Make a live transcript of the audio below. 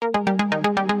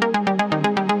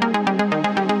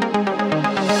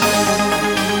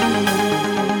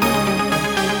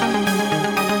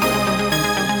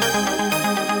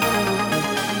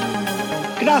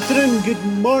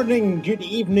morning, good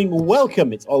evening,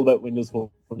 welcome. It's all about Windows Phone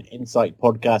Insight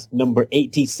Podcast number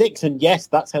 86. And yes,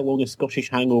 that's how long a Scottish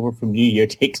hangover from New Year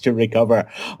takes to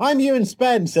recover. I'm Ewan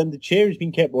Spence, and the chair has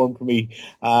been kept warm for me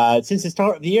since the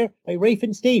start of the year by Rafe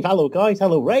and Steve. Hello, guys.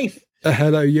 Hello, Rafe.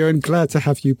 Hello, Ewan. Glad to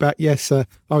have you back. Yes, I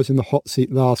was in the hot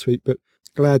seat last week, but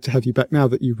glad to have you back now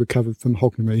that you've recovered from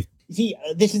hognomy. See,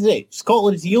 this is it.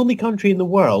 Scotland is the only country in the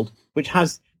world which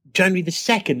has January the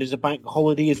 2nd as a bank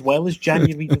holiday as well as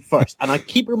January the 1st. And I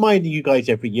keep reminding you guys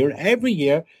every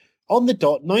year, on the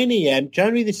dot, 9 a.m.,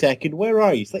 January the 2nd, where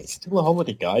are you? It's still a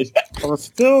holiday, guys. I'm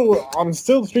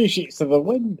still 3 sheets to the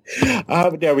wind.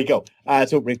 But there we go.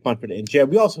 So Rick Blanford in chair.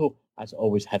 We also, as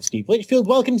always, have Steve Litchfield.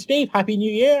 Welcome, Steve. Happy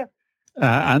New Year.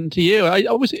 And to you.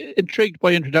 I was intrigued by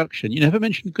your introduction. You never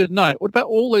mentioned good night. What about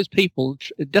all those people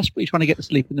desperately trying to get to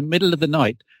sleep in the middle of the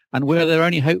night and where their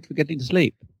only hope for getting to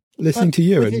sleep? Listening to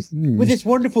you. With this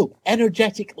wonderful,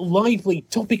 energetic, lively,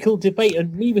 topical debate,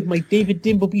 and me with my David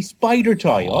Dimbleby spider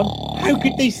tie on, how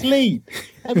could they sleep?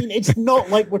 I mean, it's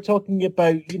not like we're talking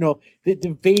about,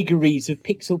 the vagaries of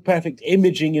pixel-perfect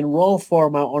imaging in RAW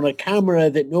format on a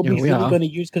camera that nobody's really going to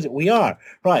use because we are.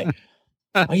 Right.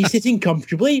 Are you sitting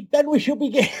comfortably? Then we should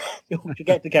get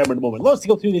to the camera in a moment. Lots to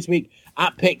go through this week.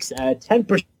 App picks,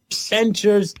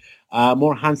 10%ers,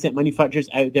 more handset manufacturers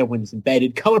out there when it's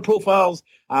embedded, color profiles.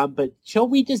 But shall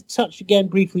we just touch again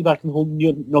briefly back on the whole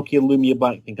Nokia Lumia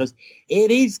Black thing? Because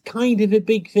it is kind of a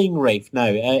big thing, Rafe, now.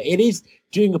 It is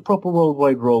doing a proper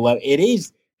worldwide rollout. It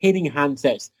is hitting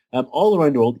handsets all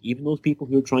around the world, even those people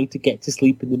who are trying to get to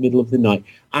sleep in the middle of the night.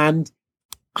 And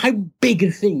how big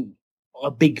a thing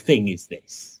is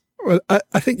this? Well,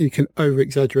 I think you can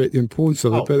over-exaggerate the importance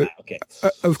of it, but okay.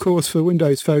 Of course, for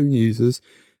Windows Phone users,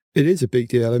 it is a big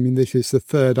deal. I mean, this is the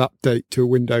third update to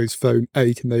Windows Phone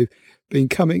 8, and they've been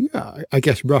coming, I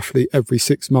guess, roughly every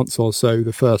 6 months or so.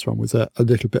 The first one was a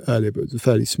little bit earlier, but it was a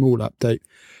fairly small update.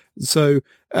 So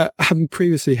having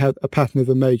previously had a pattern of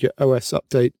a major OS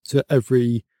update to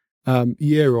every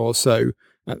year or so,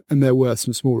 and there were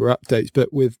some smaller updates,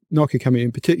 but with Nokia coming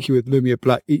in, particularly with Lumia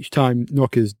Black, each time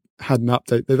Nokia's had an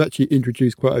update, they've actually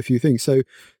introduced quite a few things. So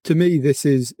to me, this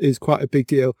is quite a big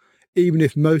deal, even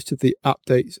if most of the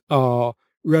updates are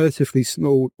relatively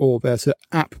small or they're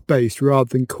app-based rather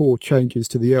than core changes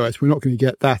to the OS. We're not going to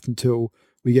get that until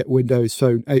we get Windows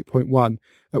Phone 8.1.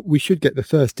 We should get the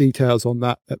first details on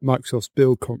that at Microsoft's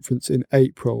Build conference in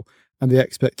April, and the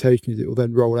expectation is it will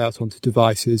then roll out onto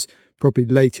devices probably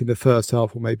late in the first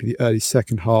half or maybe the early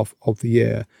second half of the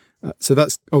year. So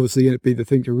that's obviously going to be the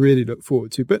thing to really look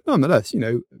forward to. But nonetheless,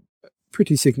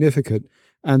 pretty significant.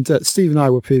 And Steve and I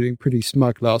were feeling pretty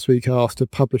smug last week after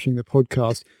publishing the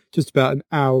podcast just about an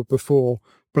hour before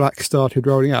Black started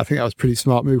rolling out. I think that was a pretty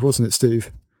smart move, wasn't it,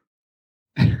 Steve?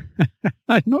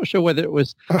 I'm not sure whether it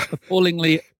was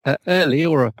appallingly early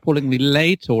or appallingly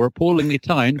late or appallingly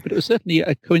timed, but it was certainly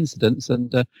a coincidence,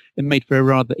 and it made for a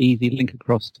rather easy link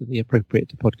across to the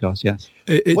appropriate podcast, yes.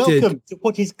 Welcome to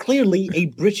what is clearly a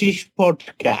British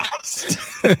podcast.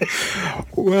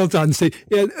 Well done, Steve.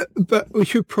 Yeah, but we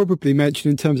should probably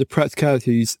mention in terms of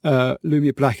practicalities,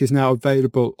 Lumia Black is now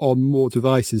available on more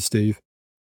devices, Steve.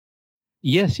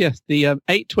 Yes. The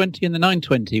 820 and the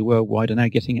 920 worldwide are now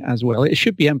getting it as well. It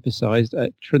should be emphasised.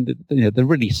 The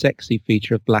really sexy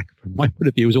feature of Black, from my point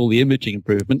of view, is all the imaging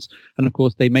improvements, and of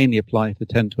course they mainly apply for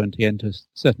the 1020 and to a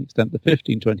certain extent the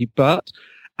 1520. But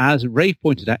as Rafe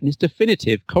pointed out in his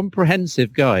definitive,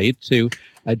 comprehensive guide to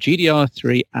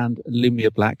GDR3 and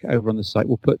Lumia Black over on the site,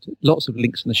 we'll put lots of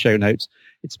links in the show notes.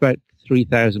 It's about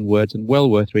 3,000 words and well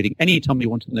worth reading. Anytime you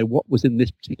want to know what was in this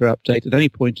particular update at any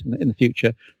point in the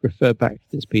future, refer back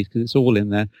to this piece because it's all in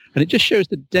there. And it just shows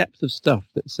the depth of stuff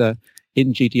that's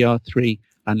in GDR3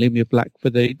 and Lumia Black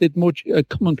for the more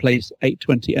commonplace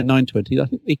 820 and 920. I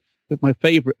think my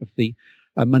favourite of the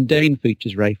mundane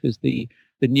features, Rafe, is the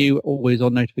new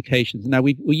always-on notifications. Now,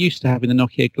 we used to have in the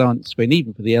Nokia glance screen,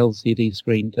 even for the LCD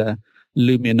screened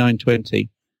Lumia 920,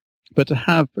 but to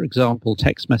have, for example,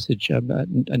 text message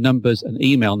numbers and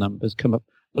email numbers come up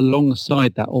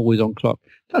alongside that always-on clock,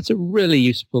 that's a really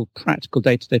useful, practical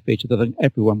day-to-day feature that I think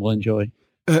everyone will enjoy.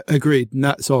 Agreed, and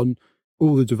that's on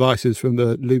all the devices from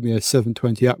the Lumia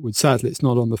 720 upwards. Sadly, it's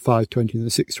not on the 520 and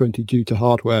the 620 due to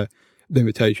hardware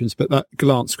limitations, but that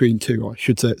glance screen too, I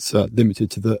should say it's limited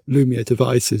to the Lumia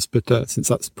devices, but since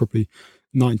that's probably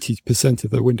 90%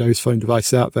 of the Windows Phone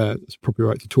devices out there, it's probably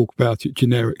right to talk about it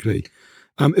generically.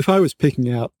 If I was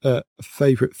picking out a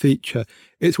favourite feature,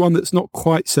 it's one that's not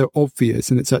quite so obvious,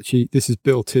 and it's actually, this is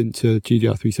built into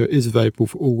GDR3, so it is available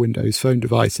for all Windows Phone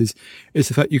devices. It's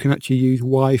the fact you can actually use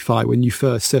Wi-Fi when you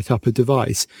first set up a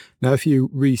device. Now, if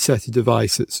you reset a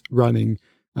device that's running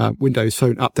Windows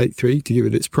Phone Update 3, to give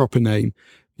it its proper name,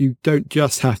 you don't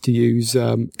just have to use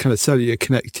kind of cellular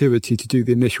connectivity to do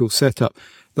the initial setup.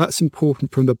 That's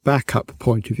important from the backup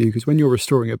point of view, because when you're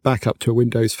restoring a backup to a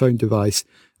Windows Phone device,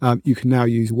 you can now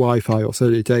use Wi-Fi or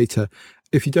cellular data.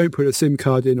 If you don't put a SIM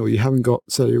card in or you haven't got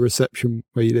cellular reception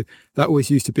where you live, that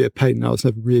always used to be a pain, and I was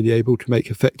never really able to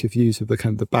make effective use of the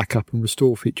kind of the backup and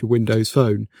restore feature of Windows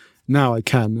Phone. Now I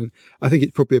can, and I think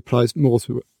it probably applies more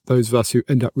to those of us who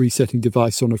end up resetting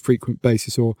device on a frequent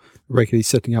basis or regularly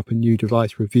setting up a new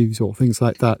device reviews or things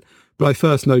like that. But I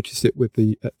first noticed it with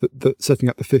the setting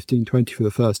up the 1520 for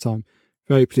the first time.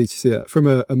 Very pleased to see that. From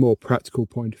a more practical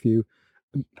point of view,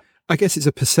 I guess it's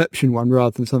a perception one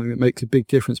rather than something that makes a big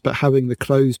difference, but having the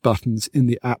close buttons in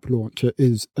the app launcher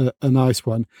is a nice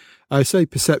one. I say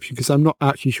perception because I'm not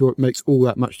actually sure it makes all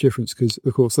that much difference, because,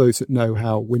 of course, those that know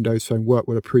how Windows Phone work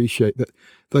will appreciate that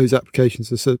those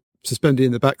applications are suspended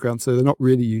in the background, so they're not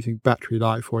really using battery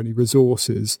life or any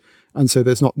resources, and so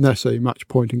there's not necessarily much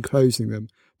point in closing them.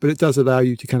 But it does allow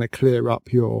you to kind of clear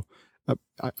up your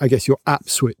your app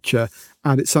switcher,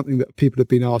 and it's something that people have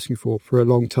been asking for a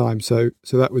long time. So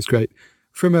that was great.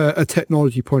 From a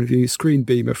technology point of view, Screen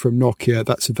Beamer from Nokia,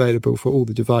 that's available for all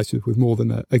the devices with more than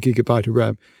a gigabyte of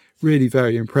RAM. Really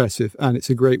very impressive, and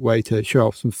it's a great way to show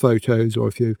off some photos, or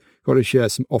if you've got to share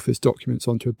some Office documents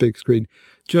onto a big screen,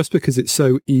 just because it's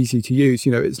so easy to use.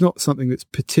 It's not something that's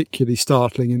particularly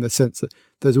startling in the sense that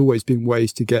there's always been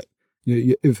ways to get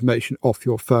your information off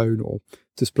your phone or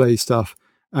display stuff,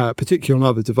 particularly on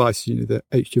other devices, the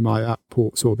HDMI out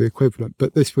ports or the equivalent.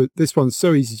 But this one's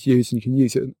so easy to use, and you can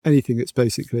use it on anything that's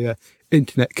basically a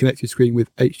internet connected screen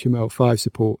with HTML5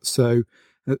 support. So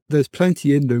there's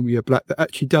plenty in Lumia Black that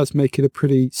actually does make it a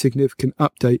pretty significant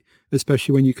update,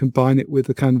 especially when you combine it with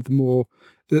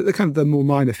the more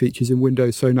minor features in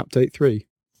Windows Phone Update 3.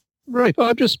 Right, but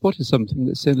I've just spotted something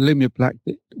that's in Lumia Black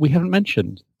that we haven't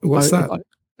mentioned. What's that?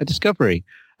 A discovery.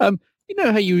 You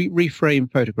know how you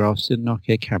reframe photographs in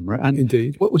Nokia camera? And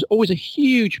indeed, what was always a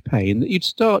huge pain, that you'd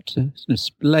start to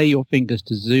splay your fingers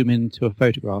to zoom into a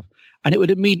photograph, and it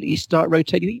would immediately start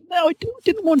rotating. No, I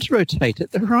didn't want to rotate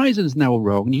it. The horizon's now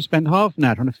wrong, and you spend half an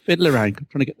hour trying to fiddle around,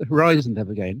 trying to get the horizon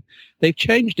level again. They've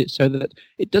changed it so that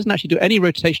it doesn't actually do any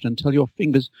rotation until your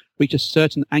fingers reach a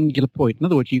certain angular point. In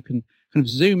other words, you can kind of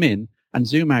zoom in and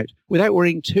zoom out without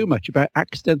worrying too much about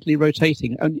accidentally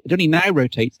rotating. It only now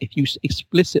rotates if you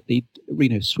explicitly,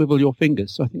 swivel your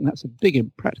fingers. So I think that's a big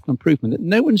practical improvement that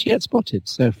no one's yet spotted.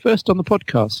 So first on the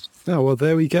podcast. Oh, well,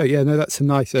 there we go. Yeah, no, that's a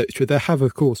nice extra. There have,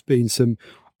 of course, been some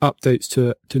updates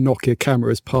to Nokia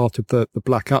camera as part of the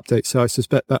Black update. So I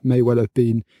suspect that may well have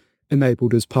been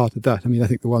enabled as part of that. I mean, I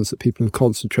think the ones that people have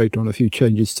concentrated on, a few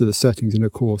changes to the settings, and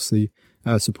of course the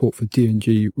support for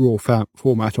DNG RAW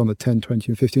format on the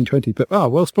 1020 and 1520. But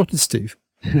well spotted, Steve.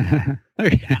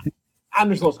 Okay. And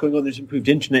there's lots going on. There's improved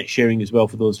internet sharing as well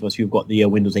for those of us who've got the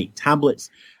Windows 8 tablets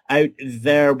out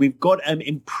there. We've got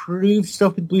improved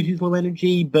stuff with Bluetooth Low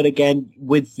Energy, but again,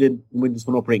 with the Windows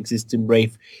Phone operating system,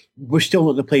 Rafe, we're still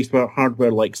not in a place where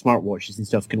hardware like smartwatches and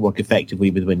stuff can work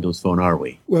effectively with Windows Phone, are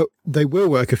we? Well, they will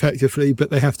work effectively,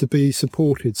 but they have to be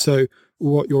supported. So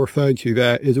what you're referring to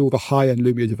there is all the high-end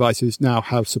Lumia devices now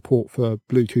have support for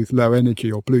Bluetooth Low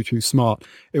Energy or Bluetooth Smart.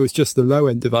 It was just the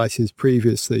low-end devices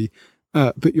previously.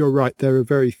 But you're right, there are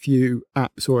very few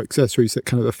apps or accessories that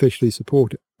kind of officially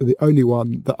support it. The only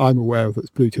one that I'm aware of that's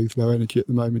Bluetooth Low Energy at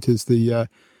the moment is the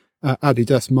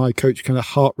Adidas My Coach kind of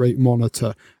heart rate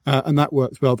monitor, and that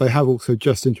works well. They have also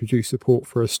just introduced support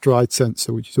for a stride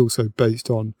sensor, which is also based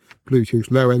on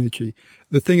Bluetooth Low Energy.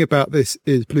 The thing about this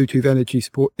is Bluetooth Energy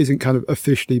support isn't kind of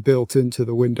officially built into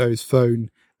the Windows Phone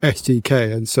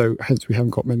SDK, and so hence we haven't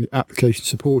got many applications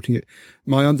supporting it.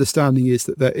 My understanding is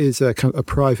that there is a kind of a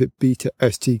private beta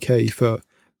SDK for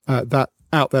that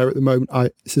out there at the moment. I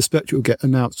suspect it will get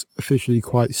announced officially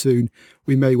quite soon.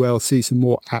 We may well see some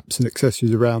more apps and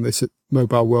accessories around this at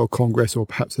Mobile World Congress, or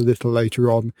perhaps a little later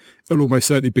on. It'll almost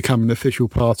certainly become an official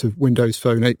part of Windows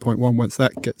Phone 8.1 once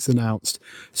that gets announced.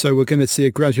 So we're going to see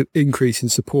a gradual increase in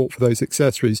support for those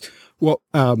accessories. What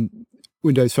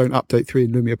Windows Phone Update 3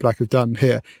 and Lumia Black have done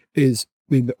here is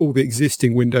mean that all the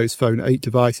existing Windows Phone 8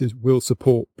 devices will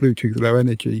support Bluetooth Low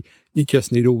Energy. You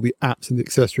just need all the apps and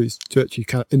accessories to actually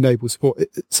kind of enable support.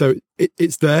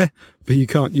 It's there, but you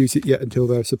can't use it yet until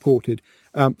they're supported.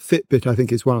 Fitbit, I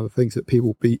think, is one of the things that people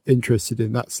will be interested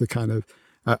in. That's the kind of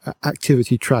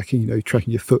activity tracking,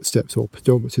 tracking your footsteps, or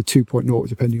pedometer 2.0,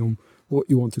 depending on what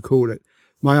you want to call it.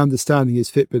 My understanding is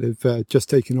Fitbit have just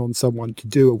taken on someone to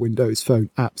do a Windows Phone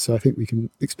app, so I think we can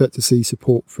expect to see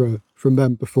support from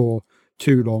them before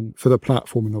too long for the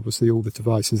platform, and obviously all the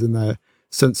devices in their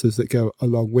sensors that go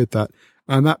along with that.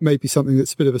 And that may be something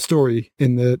that's a bit of a story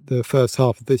in the first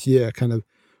half of this year, kind of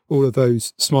all of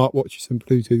those smartwatches and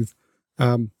Bluetooth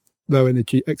low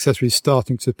energy accessories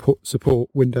starting to support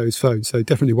Windows Phone. So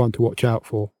definitely one to watch out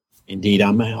for. Indeed,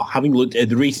 I'm having looked at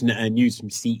the recent news from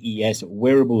CES.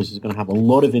 Wearables is going to have a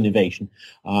lot of innovation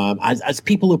as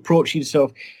people approach you.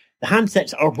 So the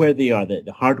handsets are where they are.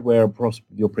 The hardware across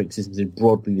the operating systems is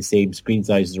broadly the same. Screen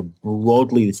sizes are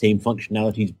broadly the same.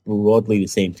 Functionality is broadly the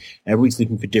same. Everybody's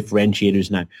looking for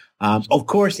differentiators now. Of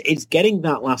course, it's getting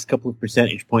that last couple of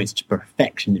percentage points to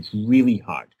perfection. It's really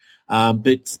hard.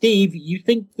 But Steve, you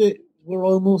think that we're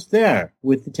almost there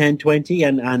with the 1020,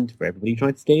 and for everybody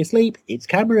trying to stay asleep, it's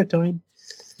camera time.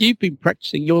 You've been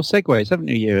practicing your segues, haven't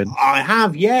you, Ewan? I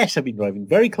have, yes. I've been driving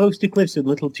very close to cliffs with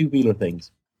little two-wheeler things.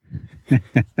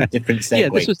 Different segue. Yeah,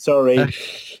 this was sorry.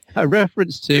 A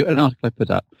reference to an article I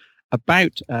put up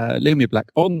about Lumia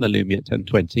Black on the Lumia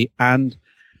 1020, and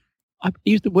I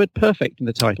used the word perfect in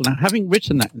the title. Now, having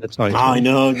written that in the title, I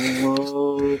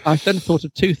know. I've then thought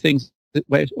of two things,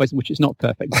 ways in which it's not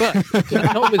perfect. But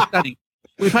notwithstanding,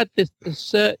 we've had this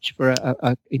search for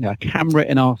a camera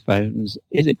in our phones.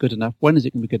 Is it good enough? When is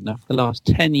it going to be good enough? The last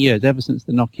 10 years, ever since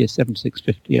the Nokia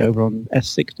 7650 over on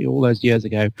S60 all those years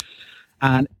ago.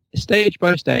 And stage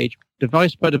by stage,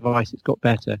 device by device, it's got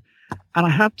better. And I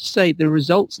have to say, the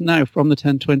results now from the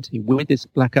 1020 with this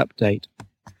Black update,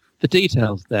 the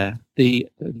details there, the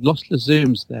lossless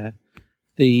zooms there,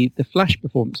 the flash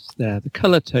performance there, the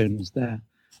color tones there,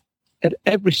 at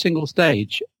every single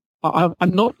stage, I'm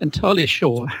not entirely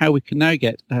sure how we can now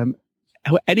get,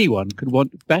 how anyone could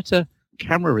want better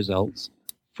camera results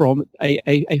from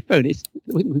a phone.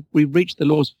 We've reached the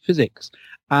laws of physics,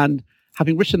 and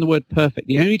having written the word perfect,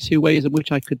 the only two ways in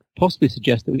which I could possibly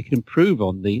suggest that we can improve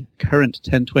on the current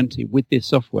 1020 with this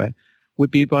software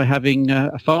would be by having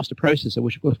a faster processor,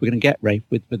 which of course we're going to get, Rafe,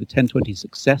 with the 1020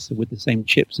 successor with the same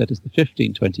chipset as the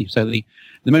 1520. So the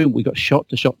moment we got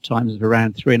shot-to-shot times of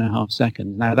around 3.5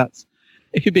 seconds. Now that's,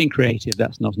 if you're being creative,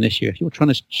 that's not an issue. If you're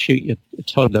trying to shoot your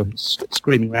toddler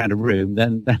screaming around a room,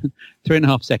 then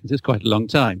 3.5 seconds is quite a long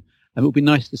time. And it would be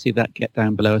nice to see that get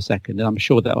down below a second, and I'm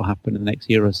sure that will happen in the next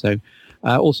year or so.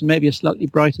 Also, maybe a slightly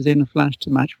brighter Xenon flash to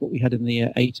match what we had in the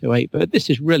 808, but this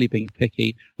is really being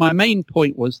picky. My main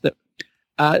point was that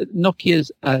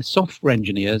Nokia's software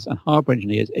engineers and hardware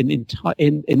engineers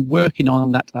in working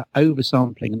on that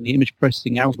oversampling and the image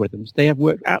processing algorithms, they have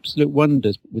worked absolute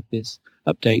wonders with this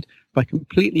update by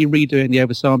completely redoing the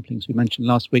oversamplings we mentioned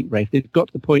last week, Rafe. They've got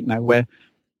to the point now where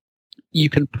you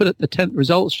can put the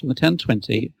results from the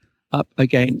 1020 up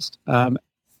against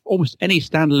almost any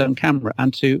standalone camera,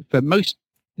 and for most,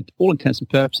 all intents and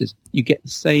purposes, you get the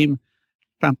same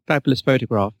fabulous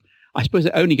photograph. I suppose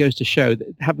it only goes to show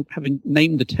that having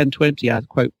named the 1020 as,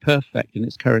 quote, perfect in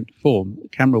its current form,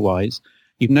 camera-wise,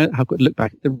 you know how good to look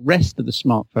back at the rest of the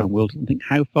smartphone world and think,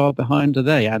 how far behind are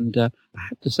they? And I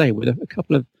have to say, with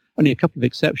only a couple of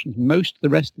exceptions, most of the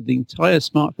rest of the entire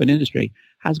smartphone industry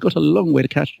has got a long way to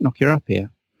catch Nokia up here.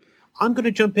 I'm going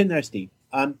to jump in there, Steve.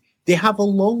 They have a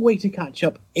long way to catch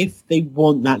up if they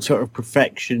want that sort of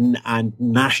perfection and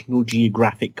National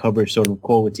Geographic cover sort of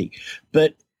quality.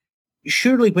 But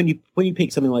surely when you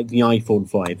pick something like the iPhone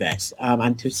 5S,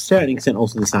 and to a certain extent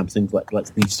also the Samsung,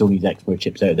 let's leave Sony's expert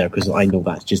chips out there because I know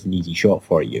that's just an easy shot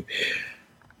for you.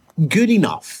 Good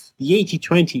enough. The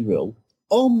 80-20 rule,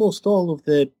 almost all of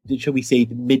the shall we say,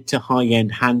 the mid to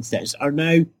high-end handsets are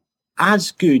now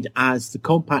as good as the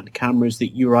compact cameras that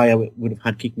you or I would have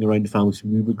had kicking around the families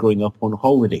when we were growing up on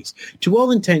holidays. To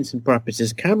all intents and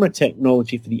purposes, camera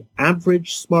technology for the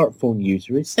average smartphone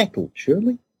user is settled,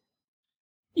 surely?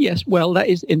 Yes, well, that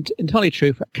is entirely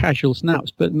true for casual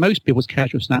snaps, but most people's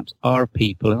casual snaps are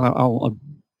people. And I'll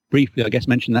briefly, I guess,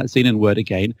 mention that Xenon word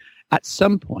again. At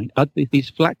some point, these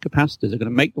flat capacitors are going to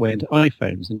make their way into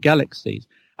iPhones and Galaxies,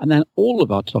 and then all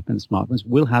of our top-end smartphones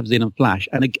will have Xenon Flash,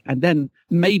 and then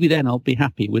maybe I'll be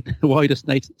happy with the wider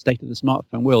state of the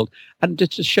smartphone world. And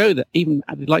just to show that even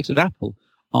the likes of Apple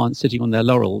aren't sitting on their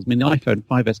laurels. I mean, the iPhone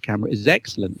 5S camera is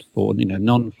excellent for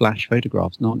non-flash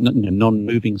photographs,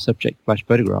 non-moving subject flash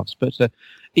photographs. But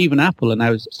even Apple are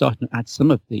now starting to add some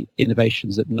of the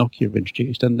innovations that Nokia have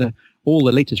introduced, and all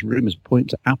the latest rumors point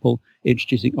to Apple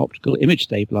introducing optical image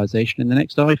stabilization in the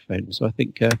next iPhone. So I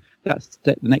think that's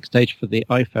the next stage for the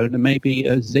iPhone, and maybe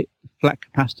a flat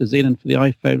capacitor Xenon for the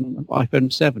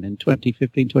iPhone 7 in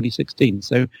 2015, 2016.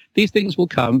 So these things will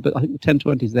come, but I think the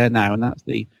 1020 is there now, and that's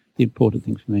the important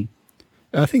thing for me.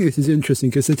 I think this is interesting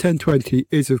because the 1020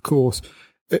 is, of course,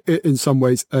 in some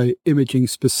ways, a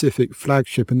imaging-specific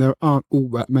flagship, and there aren't all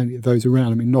that many of those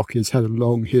around. I mean, Nokia's had a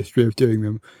long history of doing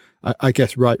them, I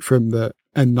guess, right from the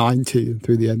N90 and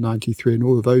through the N93 and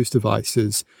all of those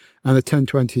devices. And the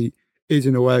 1020 is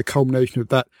in a way a culmination of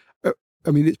that. I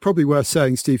mean, it's probably worth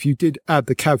saying, Steve, you did add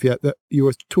the caveat that you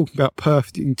were talking about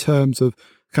perfect in terms of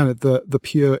kind of the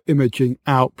pure imaging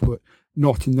output,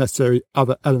 not in necessarily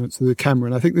other elements of the camera.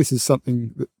 And I think this is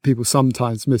something that people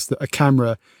sometimes miss, that a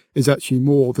camera is actually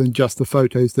more than just the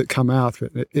photos that come out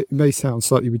of it. It may sound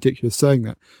slightly ridiculous saying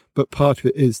that, but part of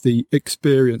it is the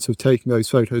experience of taking those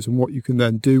photos and what you can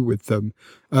then do with them.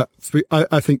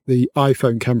 I think the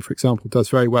iPhone camera, for example, does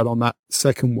very well on that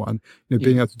second one,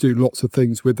 being able to do lots of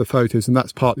things with the photos. And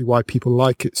that's partly why people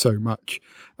like it so much.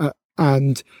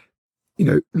 And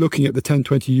looking at the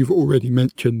 1020, you've already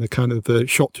mentioned the kind of the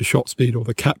shot-to-shot speed or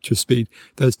the capture speed.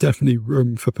 There's definitely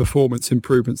room for performance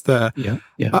improvements there.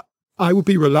 Yeah. I would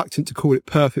be reluctant to call it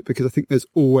perfect because I think there's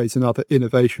always another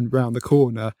innovation around the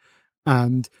corner.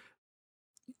 And,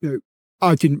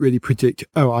 I didn't really predict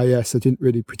OIS. I didn't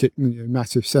really predict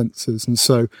massive sensors. And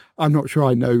so I'm not sure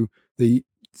I know the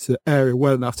area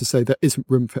well enough to say there isn't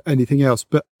room for anything else.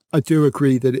 But I do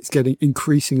agree that it's getting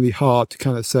increasingly hard to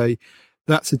kind of say,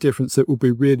 that's a difference that will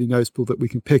be really noticeable that we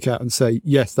can pick out and say,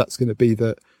 yes, that's going to be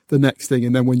the next thing.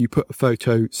 And then when you put a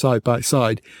photo side by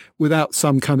side without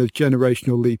some kind of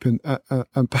generational leap and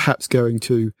perhaps going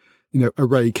to,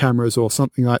 array cameras or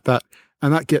something like that.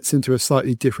 And that gets into a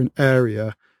slightly different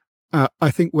area.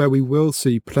 I think where we will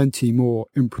see plenty more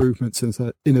improvements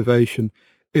and innovation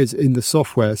is in the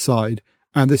software side.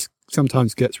 And this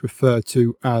sometimes gets referred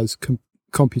to as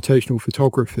computational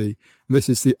photography. And this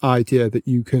is the idea that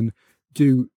you can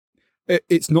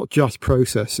it's not just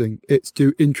processing, it's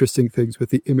do interesting things with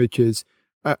the images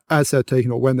as they're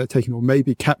taken or when they're taken, or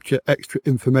maybe capture extra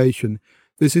information.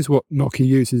 This is what Nokia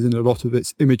uses in a lot of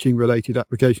its imaging related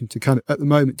applications to kind of at the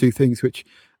moment do things which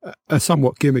are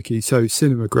somewhat gimmicky. So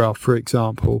Cinematograph, for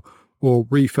example, or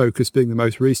refocus being the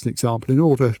most recent example. In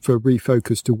order for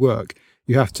refocus to work,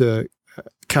 you have to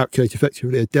calculate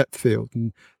effectively a depth field,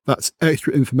 and that's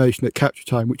extra information at capture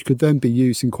time, which could then be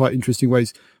used in quite interesting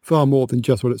ways, far more than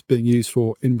just what it's being used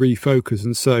for in refocus.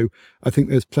 And so I think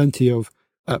there's plenty of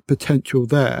potential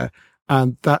there.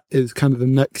 And that is kind of the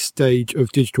next stage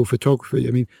of digital photography.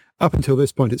 I mean, up until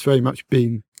this point, it's very much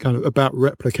been kind of about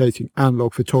replicating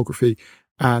analog photography,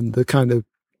 and the kind of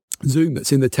zoom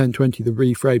that's in the 1020, the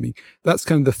reframing. That's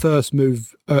kind of the first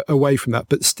move away from that,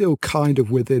 but still kind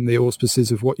of within the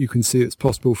auspices of what you can see that's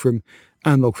possible from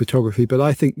analog photography. But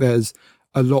I think there's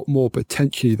a lot more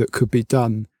potentially that could be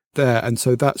done there. And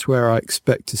so that's where I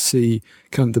expect to see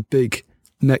kind of the big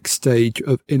next stage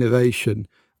of innovation.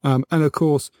 And of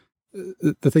course,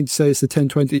 the thing to say is the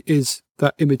 1020 is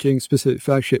that imaging specific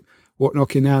flagship. What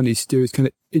Nokia now needs to do is kind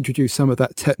of introduce some of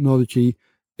that technology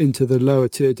into the lower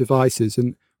tier devices.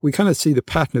 And we kind of see the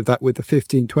pattern of that with the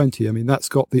 1520. I mean, that's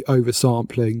got the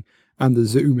oversampling and the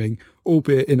zooming,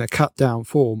 albeit in a cut down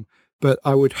form. But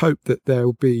I would hope that there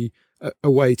will be a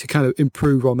way to kind of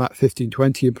improve on that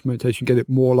 1520 implementation, get it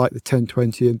more like the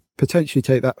 1020 and potentially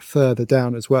take that further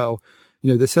down as well.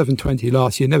 The 720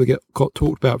 last year never got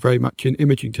talked about very much in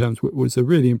imaging terms. It was a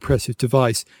really impressive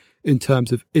device in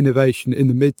terms of innovation in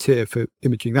the mid-tier for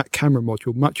imaging. That camera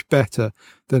module, much better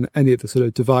than any of the sort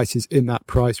of devices in that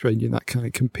price range, in that kind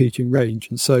of competing range.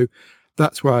 And so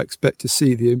that's where I expect to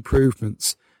see the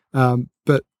improvements.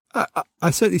 But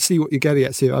I certainly see what you're getting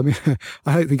at here. I mean,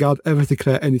 I don't think I'd ever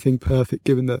declare anything perfect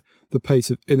given the pace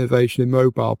of innovation in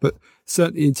mobile, but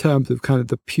certainly in terms of kind of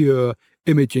the pure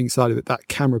imaging side of it, that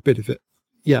camera bit of it,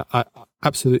 yeah, I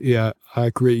absolutely, I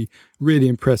agree. Really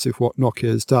impressive what Nokia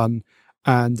has done.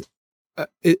 And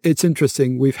it's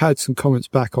interesting. We've had some comments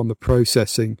back on the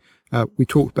processing. We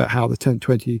talked about how the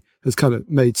 1020 has kind of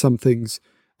made some things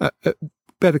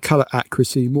better color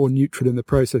accuracy, more neutral in the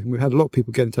processing. We've had a lot of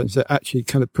people get in touch that actually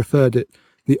kind of preferred it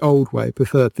the old way,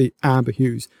 preferred the amber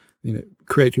hues,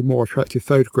 created more attractive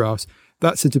photographs.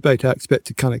 That's a debate I expect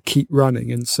to kind of keep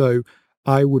running. And so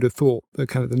I would have thought that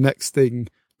kind of the next thing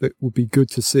that would be good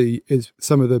to see is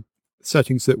some of the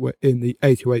settings that were in the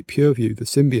 808 PureView, the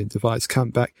Symbian device, come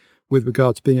back with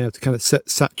regard to being able to kind of set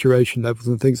saturation levels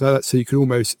and things like that. So you can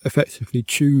almost effectively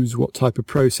choose what type of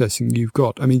processing you've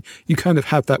got. I mean, you kind of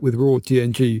have that with raw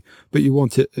DNG, but you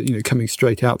want it, coming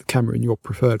straight out the camera in your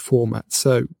preferred format.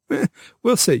 So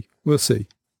we'll see.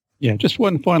 Yeah, just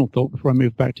one final thought before I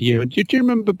move back to you. Do you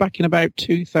remember back in about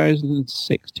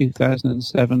 2006,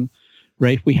 2007,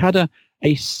 Rafe, we had a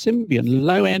Symbian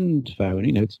low-end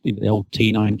phone, it's the old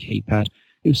T9 keypad.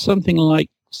 It was something like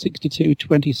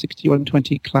 6220,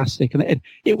 6120 Classic, and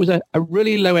it was a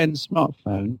really low-end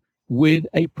smartphone with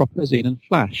a proper Xenon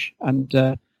flash. And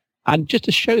just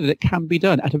to show that it can be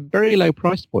done at a very low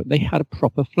price point, they had a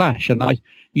proper flash. And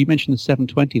you mentioned the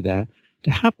 720 there.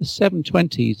 to have the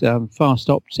 720's fast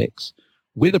optics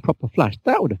with a proper flash,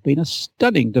 that would have been a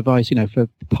stunning device, for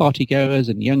party goers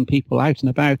and young people out and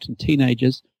about and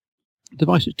teenagers. A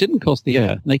device which didn't cost the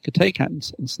earth. They could take out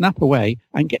and snap away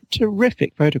and get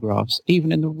terrific photographs,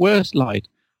 even in the worst light,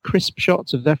 crisp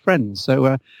shots of their friends.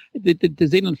 So the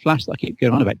Xenon flash that I keep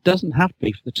going on about doesn't have to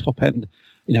be for the top end,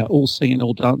 all singing,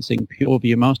 all dancing, pure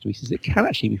view masterpieces. It can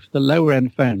actually be for the lower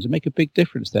end phones and make a big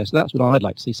difference there. So that's what I'd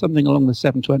like to see, something along the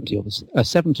 720 or the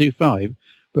 725,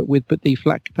 but with the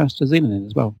flat capacitor Xenon in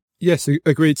as well. Yes,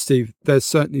 agreed, Steve. There's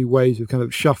certainly ways of kind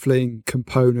of shuffling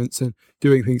components and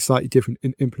doing things slightly different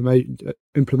in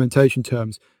implementation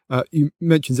terms. You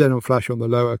mentioned Xenon Flash on the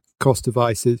lower cost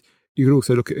devices. You could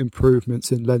also look at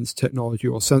improvements in lens technology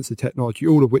or sensor technology,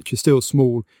 all of which are still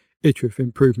small iterative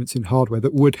improvements in hardware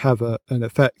that would have an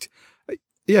effect.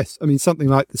 Yes, I mean, something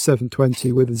like the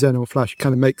 720 with the Xenon Flash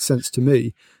kind of makes sense to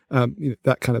me.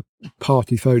 That kind of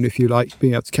party phone, if you like,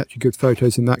 being able to capture good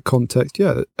photos in that context.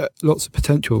 Yeah, lots of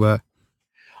potential there.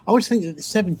 I always think that the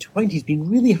 720 has been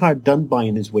really hard done by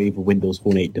in this wave of Windows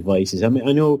Phone 8 devices. I mean,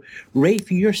 I know,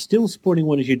 Rafe, you're still sporting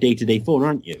one as your day-to-day phone,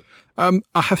 aren't you?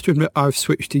 I have to admit I've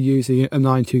switched to using a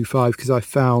 925 because I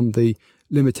found the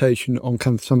limitation on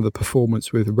kind of some of the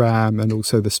performance with RAM and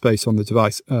also the space on the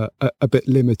device a bit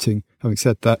limiting. Having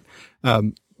said that,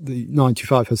 the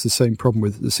 925 has the same problem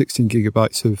with the 16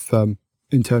 gigabytes of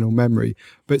internal memory,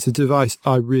 but it's a device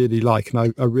I really like,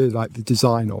 and I really like the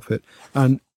design of it.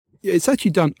 And it's actually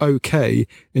done okay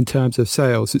in terms of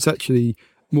sales. It's actually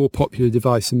more popular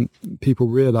device than people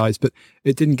realise, but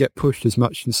it didn't get pushed as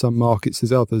much in some markets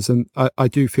as others. And I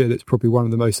do feel it's probably one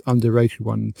of the most underrated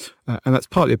ones. And that's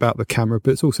partly about the camera,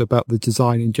 but it's also about the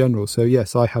design in general. So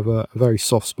yes, I have a very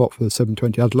soft spot for the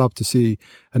 720. I'd love to see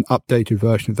an updated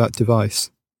version of that device.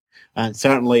 And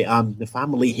certainly the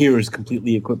family here is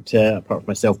completely equipped, apart from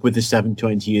myself, with the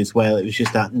 720 as well. It was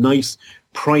just that nice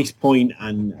price point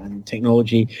and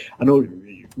technology. I know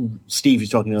Steve is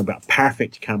talking about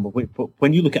perfect camera, but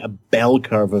when you look at a bell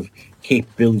curve of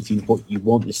capability, what you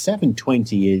want, the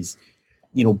 720 is,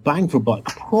 bang for buck,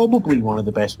 probably one of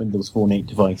the best Windows Phone 8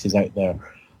 devices out there.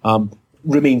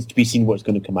 Remains to be seen what's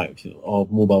going to come out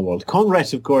of Mobile World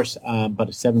Congress, of course, but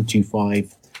a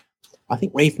 725, I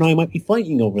think Rafe and I might be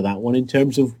fighting over that one in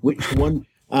terms of which one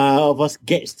of us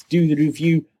gets to do the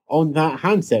review on that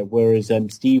handset, whereas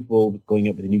Steve will be going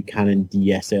up with a new Canon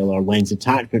DSLR lens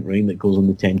attachment ring that goes on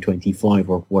the 1025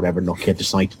 or whatever Nokia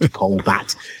decided to call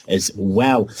that as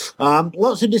well.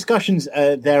 Lots of discussions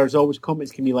there as always.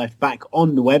 Comments can be left back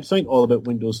on the website,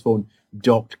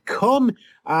 allaboutwindowsphone.com.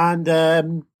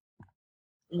 And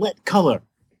let colour.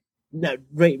 Now,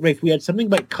 Rafe, we had something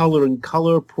about colour and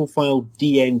colour profile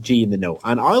DNG in the note.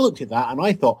 And I looked at that and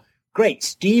I thought, great,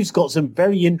 Steve's got some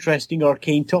very interesting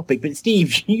arcane topic. But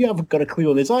Steve, you haven't got a clue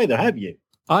on this either, have you?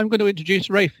 I'm going to introduce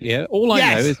Rafe here. All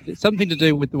I know is it's something to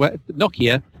do with the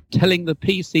Nokia telling the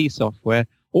PC software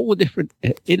all the different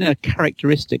inner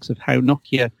characteristics of how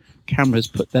Nokia cameras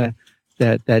put their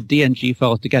DNG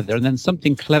files together, and then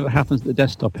something clever happens at the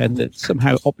desktop end that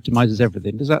somehow optimizes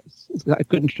everything. Is that a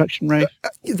good introduction, Rafe?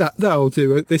 That'll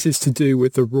do. This is to do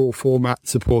with the raw format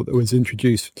support that was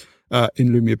introduced in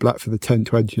Lumia Black for the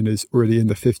 1020 and is already in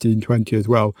the 1520 as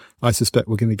well. I suspect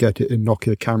we're going to get it in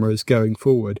Nokia cameras going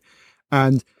forward.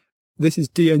 And this is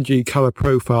DNG color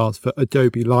profiles for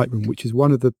Adobe Lightroom, which is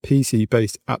one of the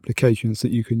PC-based applications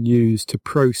that you can use to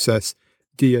process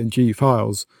DNG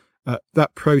files.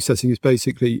 That processing is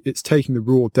basically, it's taking the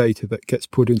raw data that gets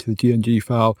put into the DNG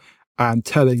file and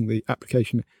telling the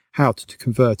application how to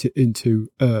convert it into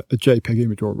a JPEG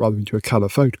image, or rather into a color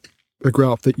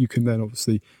photograph that you can then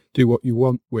obviously do what you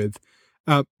want with.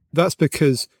 That's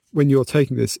because when you're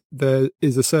taking this, there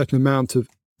is a certain amount of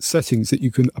settings that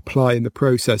you can apply in the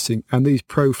processing, and these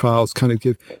profiles kind of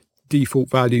give default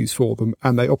values for them,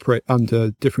 and they operate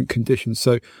under different conditions.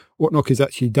 So what Nokia's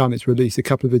actually done is release a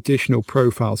couple of additional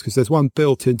profiles, because there's one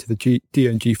built into the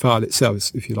DNG file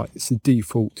itself, if you like. It's the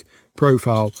default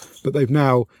profile, but they've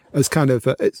now, as kind of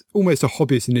it's almost a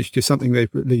hobbyist initiative, something they've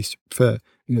released for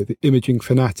the imaging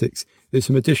fanatics. There's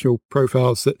some additional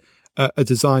profiles that are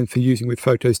designed for using with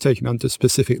photos taken under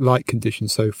specific light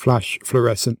conditions, so flash,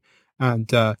 fluorescent, and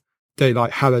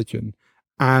daylight halogen,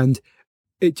 and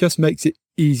it just makes it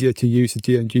easier to use the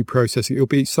DNG processing. It'll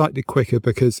be slightly quicker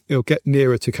because it'll get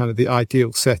nearer to kind of the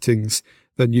ideal settings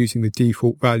than using the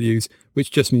default values,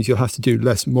 which just means you'll have to do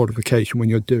less modification when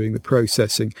you're doing the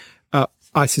processing.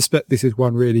 I suspect this is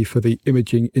one really for the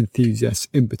imaging enthusiasts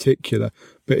in particular,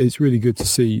 but it's really good to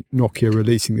see Nokia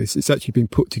releasing this. It's actually been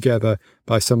put together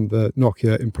by some of the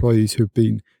Nokia employees who've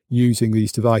been using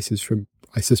these devices from,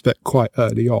 I suspect, quite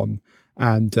early on.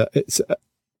 And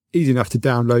easy enough to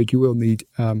download. You will need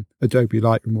Adobe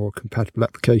Lightroom or a compatible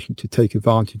application to take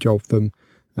advantage of them.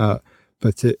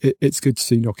 But it's good to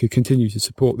see Nokia continue to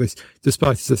support this,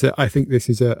 despite, as I said, I think this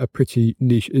is a pretty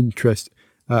niche interest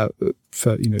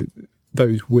for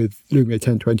those with Lumia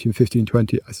 1020 and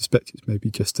 1520. I suspect it's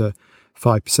maybe just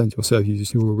 5% or so of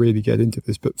users who will really get into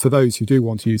this. But for those who do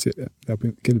want to use it, they're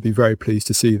going to be very pleased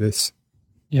to see this.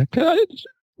 Yeah,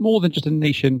 more than just a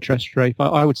niche interest, Rafe.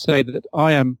 I would say that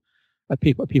I am,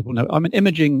 people know, I'm an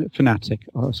imaging fanatic,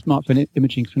 or a smartphone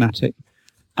imaging fanatic.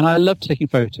 And I love taking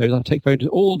photos. I take photos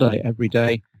all day, every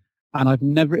day. And I've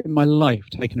never in my life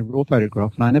taken a raw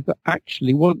photograph. And I never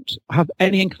actually have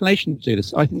any inclination to do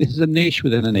this. I think this is a niche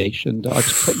within a niche. And I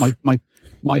just put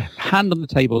my hand on the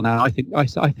table now. I think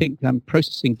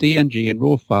processing DNG and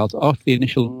raw files after the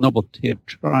initial novelty of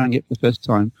trying it for the first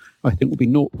time, I think will be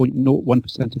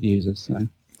 0.01% of users. So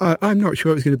I'm not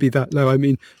sure it's going to be that low. I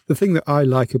mean, the thing that I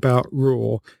like about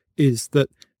raw is that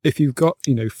if you've got,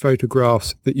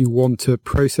 photographs that you want to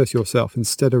process yourself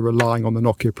instead of relying on the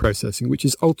Nokia processing, which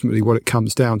is ultimately what it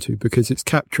comes down to, because it's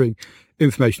capturing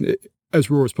information as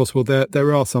raw as possible.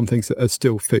 There are some things that are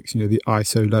still fixed, the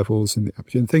ISO levels and the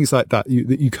aperture and things like that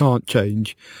you can't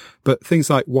change. But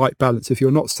things like white balance, if you're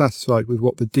not satisfied with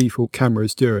what the default camera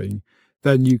is doing,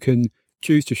 then you can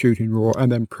choose to shoot in RAW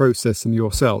and then process them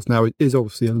yourselves. Now, it is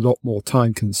obviously a lot more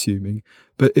time consuming,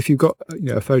 but if you've got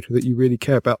a photo that you really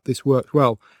care about, this works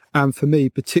well. And for me,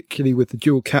 particularly with the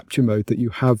dual capture mode that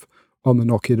you have on the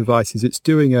Nokia devices, it's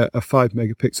doing a 5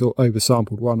 megapixel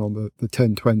oversampled one on the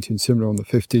 1020 and similar on the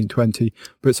 1520,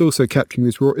 but it's also capturing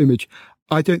this raw image.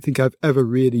 I don't think I've ever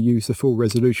really used the full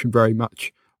resolution very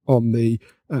much on the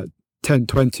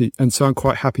 1020, and so I'm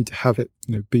quite happy to have it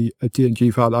be a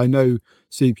DNG file. I know,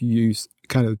 Steve, you use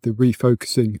kind of the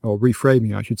refocusing or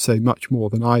reframing, I should say, much more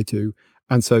than I do,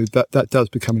 and so that does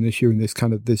become an issue in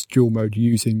this dual mode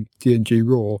using DNG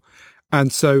RAW.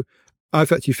 And so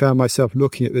I've actually found myself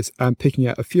looking at this and picking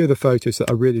out a few of the photos that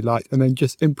I really liked and then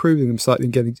just improving them slightly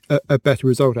and getting a better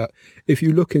result out. If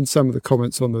you look in some of the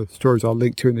comments on the stories I'll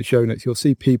link to in the show notes, you'll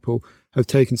see people have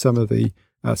taken some of the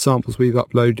samples we've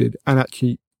uploaded and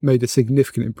actually made a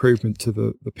significant improvement to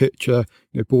the picture,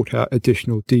 brought out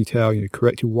additional detail,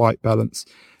 corrected white balance.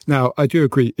 Now, I do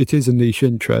agree it is a niche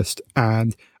interest,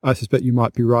 and I suspect you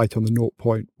might be right on the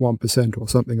 0.1% or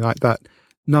something like that.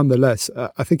 Nonetheless,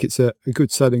 I think it's a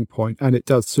good selling point, and it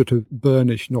does sort of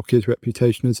burnish Nokia's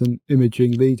reputation as an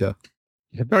imaging leader.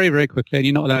 Yeah, very, very quickly, and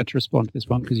you're not allowed to respond to this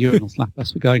one because Ewan will slap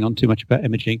us for going on too much about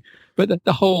imaging. But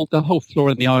the whole flaw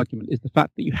in the argument is the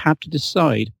fact that you have to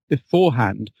decide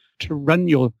beforehand to run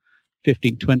your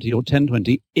 1520 or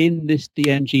 1020 in this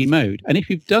DNG mode. And if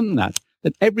you've done that,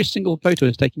 then every single photo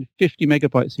is taking 50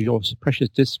 megabytes of your precious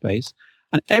disk space,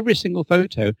 and every single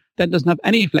photo then doesn't have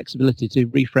any flexibility to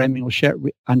reframing or share,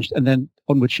 and then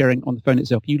onward sharing on the phone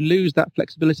itself. You lose that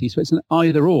flexibility, so it's an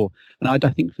either or. And I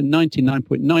think for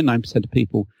 99.99% of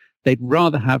people, they'd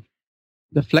rather have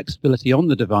the flexibility on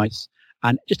the device.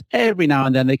 And just every now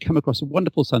and then they come across a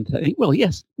wonderful sunset and think, well,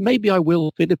 yes, maybe I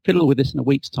will fiddle with this in a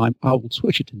week's time. I will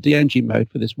switch it to DNG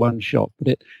mode for this one shot.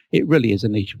 But it really is a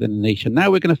niche within a niche. And now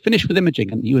we're going to finish with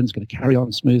imaging, and Ewan's going to carry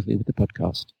on smoothly with the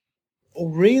podcast. Oh,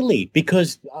 really?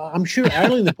 Because I'm sure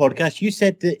earlier in the podcast you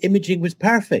said the imaging was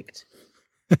perfect.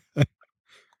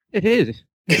 It is.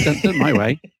 It's done my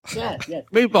way. Yeah.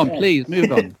 Move on, please.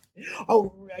 Move on.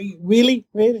 Oh, really?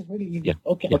 Yeah.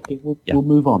 Okay, yeah. We'll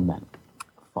move on then.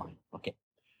 Fine. Okay.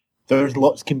 There's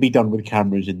lots can be done with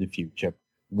cameras in the future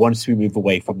once we move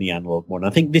away from the analog one. I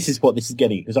think this is what this is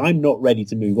getting, because I'm not ready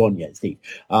to move on yet, Steve.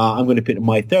 I'm going to put in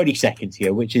my 30 seconds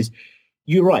here, which is,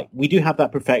 you're right. We do have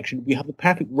that perfection. We have the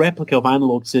perfect replica of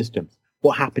analog systems.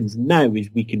 What happens now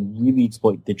is we can really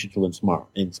exploit digital in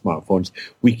smartphones.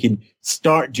 We can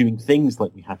start doing things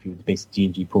like we have here with the basic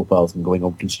DNG profiles and going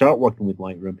on. We can start working with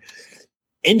Lightroom.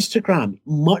 Instagram,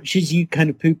 much as you kind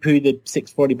of poo-poo the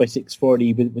 640 by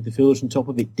 640 with the filters on top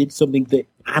of it, did something that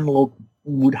analog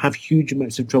would have huge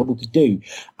amounts of trouble to do.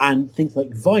 And things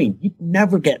like Vine, you'd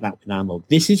never get that with analog.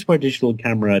 This is where digital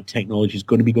camera technology is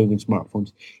going to be going on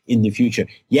smartphones in the future.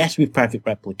 Yes, we have perfect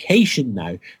replication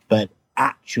now, but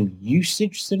actual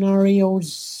usage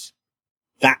scenarios,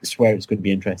 that's where it's going to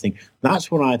be interesting.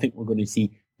 That's what I think we're going to see,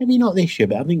 maybe not this year,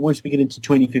 but I think once we get into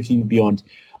 2015 and beyond,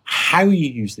 how you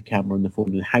use the camera on the phone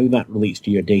and how that relates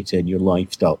to your data and your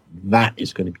lifestyle, that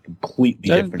is going to be completely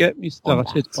different. Don't get me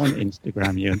started on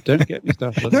Instagram, Ewan. Don't get me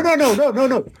started.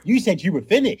 No. You said you were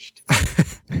finished.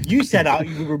 You said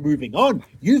you were moving on.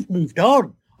 You've moved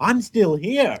on. I'm still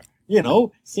here.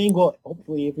 Saying what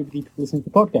hopefully everybody listening to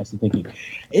the podcast is thinking.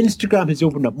 Instagram has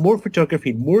opened up more photography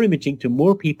and more imaging to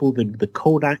more people than the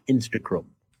Kodak Instachrome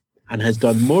and has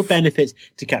done more benefits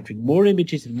to capturing more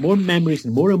images and more memories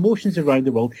and more emotions around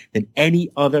the world than any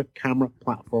other camera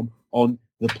platform on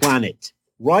the planet.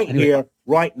 Here,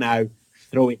 right now,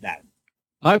 throw it down.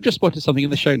 I've just spotted something in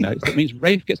the show notes. That means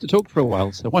Rafe gets to talk for a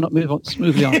while, so why not move on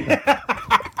smoothly on?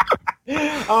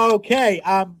 Okay,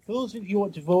 for those of you who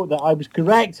want to vote that I was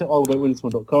correct at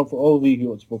allaboutwindowsphone.com, for all of you who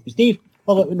want to vote for Steve,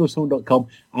 allaboutwindowsphone.com,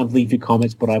 and leave your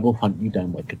comments, but I will hunt you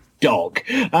down like a dog.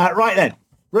 Right then,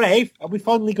 Rafe, are we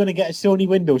finally going to get a Sony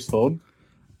Windows Phone?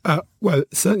 Well,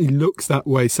 it certainly looks that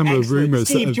way. Some of the rumours...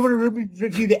 Steve, do you want to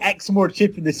review the XMOR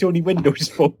chip in the Sony Windows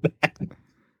Phone then?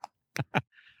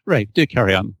 Rafe, do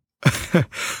carry on.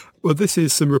 Well, this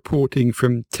is some reporting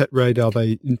from TechRadar.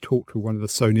 They talked to one of the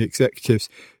Sony executives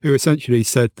who essentially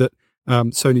said that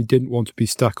Sony didn't want to be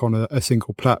stuck on a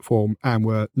single platform and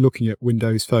were looking at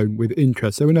Windows Phone with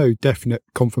interest. There were no definite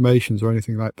confirmations or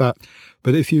anything like that.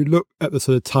 But if you look at the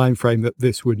sort of time frame that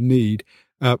this would need,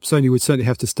 Sony would certainly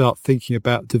have to start thinking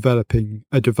about developing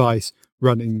a device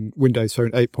running Windows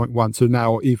Phone 8.1, so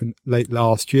now or even late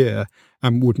last year,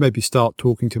 and would maybe start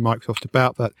talking to Microsoft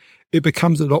about that. It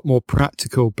becomes a lot more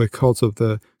practical because of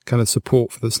the kind of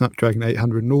support for the Snapdragon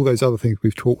 800 and all those other things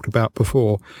we've talked about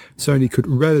before. Sony could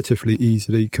relatively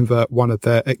easily convert one of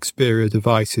their Xperia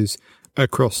devices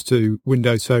across to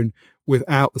Windows Phone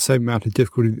without the same amount of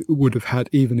difficulty it would have had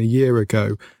even a year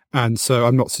ago. And so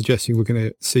I'm not suggesting we're going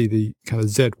to see the kind of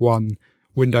Z1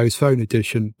 Windows Phone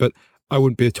edition, but I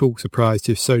wouldn't be at all surprised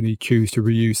if Sony choose to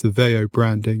reuse the Veo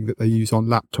branding that they use on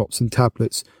laptops and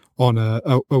tablets on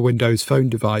a Windows Phone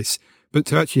device. But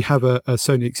to actually have a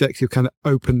Sony executive kind of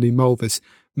openly mull this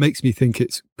makes me think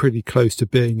it's pretty close to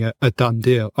being a done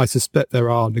deal. I suspect there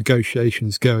are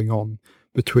negotiations going on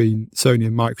between Sony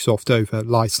and Microsoft over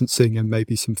licensing and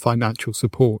maybe some financial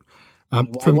support. I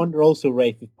wonder also,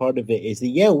 Rafe, if part of it is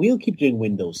that, we'll keep doing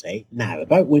Windows 8. Now,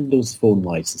 about Windows Phone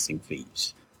licensing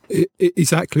fees.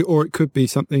 Exactly, or it could be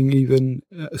something even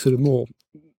sort of more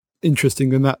interesting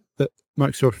than that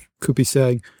Microsoft could be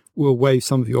saying, we'll waive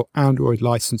some of your Android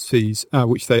license fees,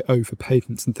 which they owe for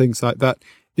patents and things like that,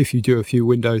 if you do a few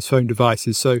Windows Phone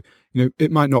devices. So,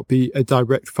 it might not be a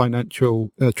direct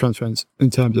financial transference in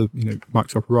terms of,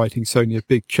 Microsoft writing Sony a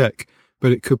big check,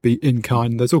 but it could be in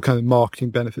kind. There's all kinds of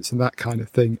marketing benefits and that kind of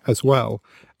thing as well.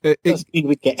 It does mean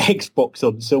we'd get Xbox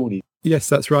on Sony. Yes,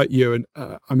 that's right, Ewan.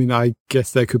 I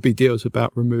guess there could be deals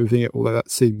about removing it, although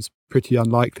that seems pretty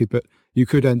unlikely, but you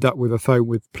could end up with a phone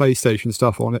with PlayStation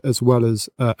stuff on it as well as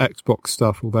Xbox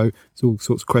stuff, although there's all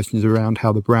sorts of questions around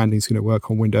how the branding is going to work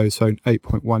on Windows Phone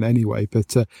 8.1 anyway.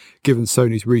 But given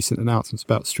Sony's recent announcements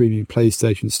about streaming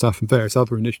PlayStation stuff and various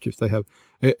other initiatives they have,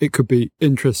 it could be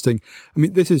interesting.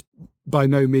 This is by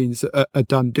no means a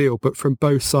done deal, but from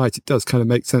both sides, it does kind of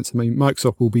make sense.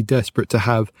 Microsoft will be desperate to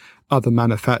have other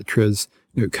manufacturers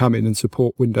come in and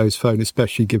support Windows Phone,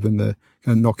 especially given the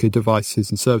Nokia Devices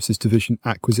and Services Division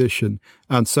acquisition.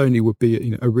 And Sony would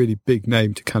be a really big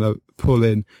name to kind of pull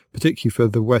in, particularly for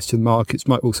the Western markets,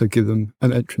 might also give them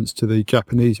an entrance to the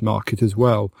Japanese market as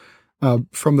well.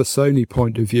 From the Sony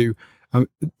point of view,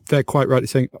 they're quite rightly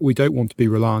saying we don't want to be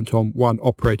reliant on one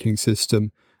operating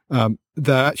system.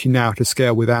 They're actually now at a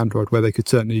scale with Android where they could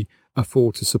certainly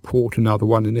afford to support another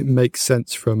one, and it makes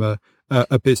sense from a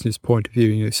business point of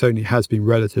view. Sony has been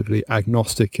relatively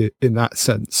agnostic in that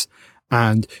sense,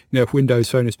 and if Windows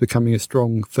Phone is becoming a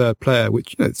strong third player,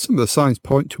 which some of the signs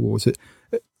point towards it,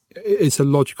 it's a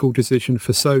logical decision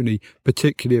for Sony,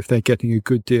 particularly if they're getting a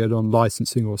good deal on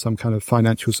licensing or some kind of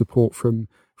financial support from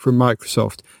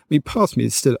Microsoft. Part of me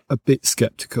is still a bit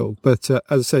skeptical, but as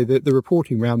I say, the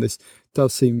reporting around this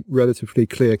does seem relatively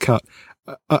clear cut.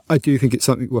 I do think it's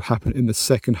something that will happen in the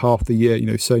second half of the year.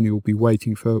 Sony will be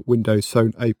waiting for Windows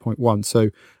Phone 8.1, so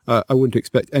I wouldn't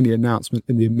expect any announcement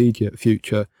in the immediate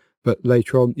future. But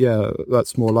later on,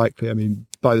 that's more likely.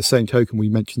 By the same token, we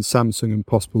mentioned Samsung and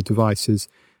possible devices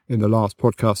in the last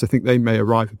podcast. I think they may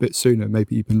arrive a bit sooner,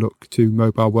 maybe even look to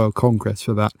Mobile World Congress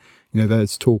for that.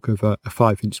 There's talk of a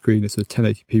 5-inch screen as a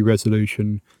 1080p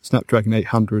resolution, Snapdragon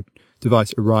 800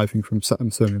 device arriving from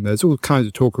Samsung, and there's all kinds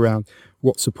of talk around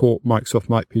what support Microsoft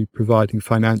might be providing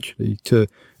financially to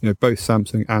both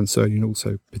Samsung and Sony, and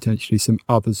also potentially some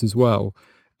others as well.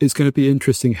 It's going to be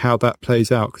interesting how that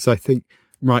plays out, because I think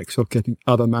Microsoft getting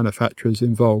other manufacturers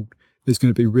involved is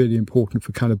going to be really important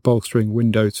for kind of bolstering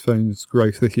Windows Phone's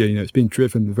growth this year. It's been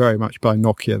driven very much by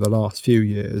Nokia the last few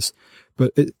years,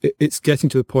 but it's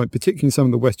getting to the point, particularly in some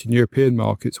of the Western European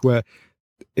markets, where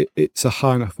it's a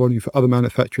high enough volume for other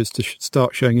manufacturers to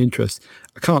start showing interest.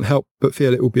 I can't help but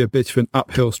feel it will be a bit of an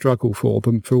uphill struggle for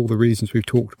them for all the reasons we've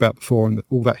talked about before, and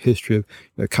all that history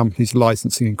of companies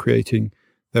licensing and creating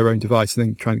their own device and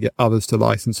then trying to get others to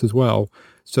license as well.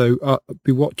 So I'll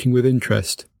be watching with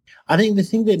interest. I think the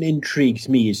thing that intrigues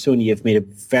me is Sony have made a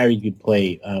very good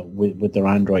play with their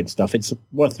Android stuff. It's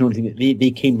worth noting that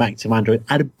they came back to Android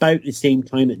at about the same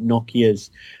time that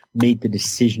Nokia's made the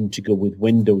decision to go with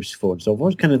Windows Phone. So I've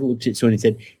always kind of looked at Sony and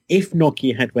said, if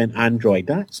Nokia had went Android,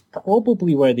 that's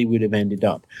probably where they would have ended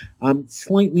up.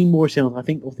 Slightly more sales, I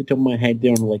think off the top of my head,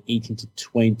 they're on like 18 to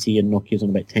 20 and Nokia's on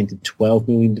about 10 to 12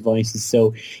 million devices.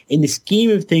 So in the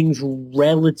scheme of things,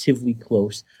 relatively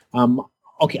close.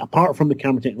 Okay, apart from the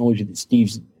camera technology that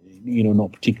Steve's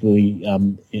not particularly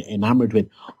enamored with,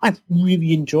 I've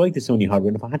really enjoyed the Sony hardware.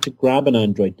 And if I had to grab an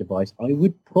Android device, I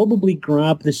would probably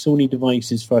grab the Sony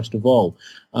devices first of all.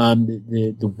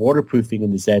 The waterproofing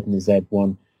on the Z and the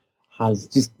Z1 has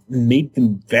just made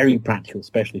them very practical,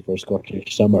 especially for a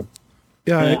Scottish summer.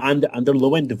 Yeah, and their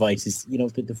low-end devices, the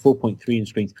 4.3-inch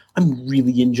screens, I'm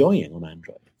really enjoying on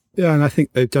Android. Yeah, and I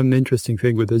think they've done an interesting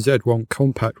thing with the Z1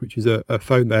 Compact, which is a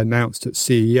phone they announced at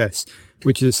CES,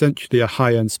 which is essentially a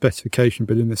high-end specification,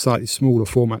 but in a slightly smaller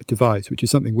format device, which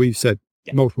is something we've said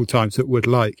multiple times that we'd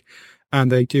like. And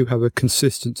they do have a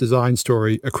consistent design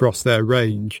story across their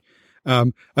range.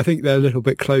 I think they're a little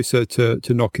bit closer to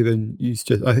Nokia than used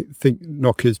to. I think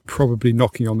Nokia's probably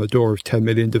knocking on the door of 10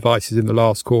 million devices in the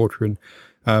last quarter, and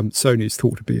Sony is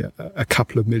thought to be a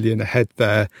couple of million ahead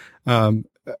there.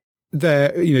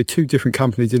 They're, two different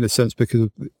companies in a sense because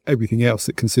of everything else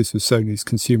that consists of Sony's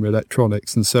consumer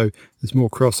electronics. And so there's more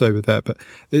crossover there, but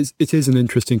it is an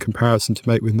interesting comparison to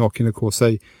make with Nokia. And of course,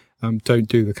 they don't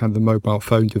do the kind of the mobile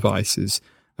phone devices.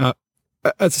 As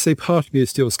I say, part of me is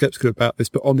still skeptical about this,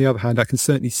 but on the other hand, I can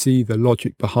certainly see the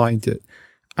logic behind it.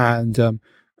 And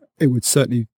it would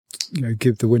certainly,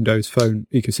 give the Windows Phone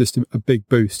ecosystem a big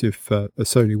boost if a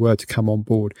Sony were to come on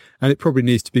board. And it probably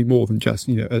needs to be more than just,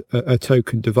 a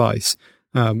token device.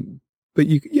 But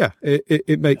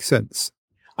it makes sense.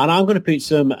 And I'm going to put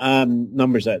some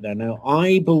numbers out there now.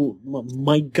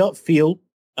 My gut feel,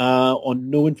 on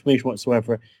no information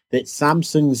whatsoever, that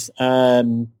Samsung's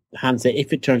handset,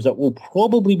 if it turns out, will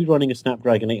probably be running a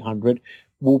Snapdragon 800.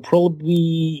 We'll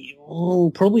probably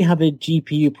have a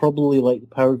GPU, probably like the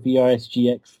PowerVR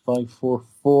SGX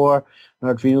 544, an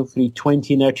Adreno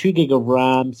 320, now 2 gig of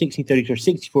RAM, 1632 or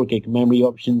 64 gig memory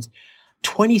options,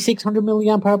 2600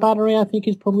 milliamp hour battery, I think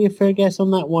is probably a fair guess on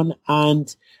that one.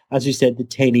 And as we said, the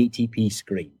 1080p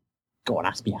screen. Go on,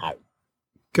 ask me how.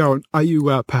 Go on. Are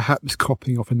you perhaps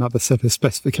copying off another set of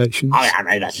specifications? I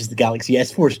know, that's just the Galaxy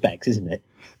S4 specs, isn't it?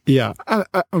 Yeah, and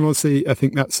honestly, I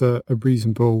think that's a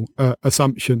reasonable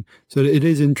assumption. So it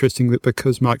is interesting that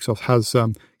because Microsoft has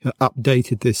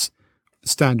updated this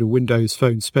standard Windows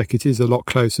Phone spec, it is a lot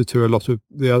closer to a lot of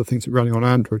the other things that are running on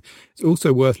Android. It's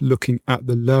also worth looking at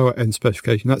the lower end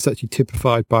specification. That's actually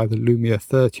typified by the Lumia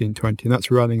 1320, and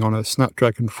that's running on a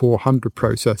Snapdragon 400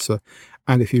 processor.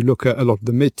 And if you look at a lot of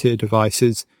the mid-tier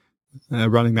devices,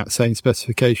 running that same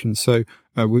specification. So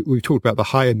we've talked about the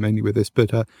high end mainly with this,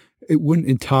 but it wouldn't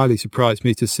entirely surprise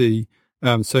me to see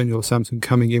Sony or Samsung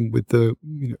coming in with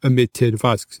a mid-tier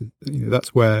device. Cause,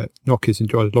 that's where Nokia's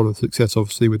enjoyed a lot of success,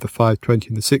 obviously, with the 520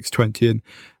 and the 620,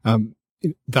 and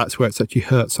that's where it's actually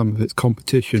hurt some of its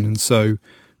competition. And so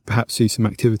perhaps see some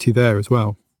activity there as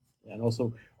well. And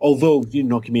also, although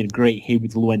Nokia made a great hay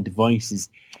with low-end devices,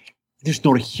 there's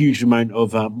not a huge amount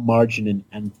of margin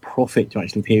and profit to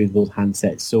actually pay with those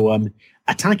handsets. So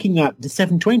attacking the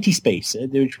 720 space,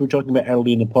 which we were talking about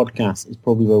earlier in the podcast, is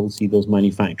probably where we'll see those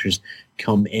manufacturers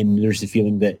come in. There's a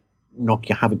feeling that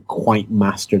Nokia haven't quite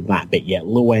mastered that bit yet.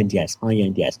 Low end, yes. High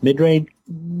end, yes. Mid range,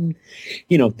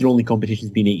 their only competition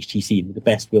has been HTC. With the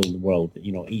best will in the world,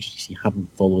 HTC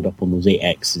haven't followed up on those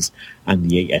 8Xs, and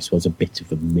the 8S was a bit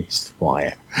of a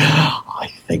misfire,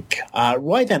 I think.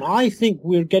 Right then, I think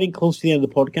we're getting close to the end of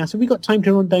the podcast. Have we got time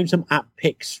to run down some app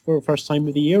picks for first time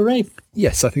of the year, Rafe?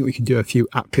 Yes, I think we can do a few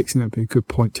app picks, and that'd be a good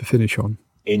point to finish on.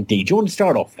 Indeed. Do you want to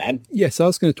start off then? Yes, I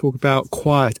was going to talk about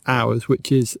Quiet Hours,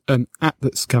 which is an app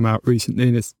that's come out recently,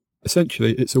 and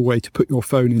it's a way to put your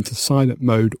phone into silent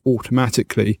mode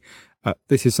automatically.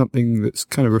 This is something that's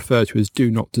kind of referred to as Do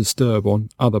Not Disturb on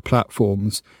other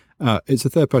platforms. It's a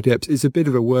third-party app. It's a bit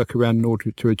of a workaround in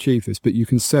order to achieve this, but you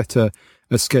can set a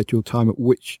scheduled time at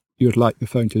which you'd like the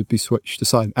phone to be switched to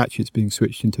silent. Actually, it's being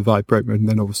switched into vibrate mode and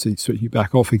then obviously switch you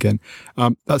back off again.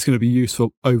 That's going to be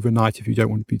useful overnight if you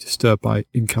don't want to be disturbed by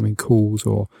incoming calls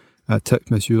or text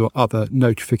messages or other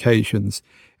notifications.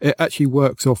 It actually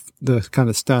works off the kind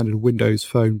of standard Windows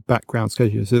Phone background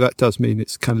scheduler. So that does mean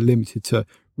it's kind of limited to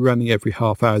running every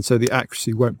half hour. So the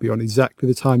accuracy won't be on exactly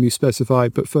the time you specify,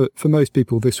 but for most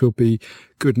people, this will be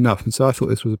good enough. And so I thought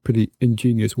this was a pretty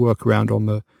ingenious workaround on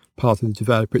the part of the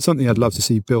developer. It's something I'd love to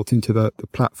see built into the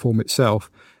platform itself.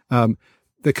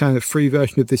 The kind of free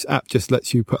version of this app just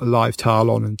lets you put a live tile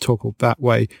on and toggle that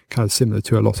way, kind of similar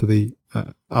to a lot of the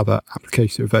other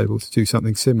applications that are available to do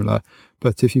something similar.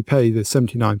 But if you pay the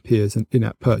 79p as an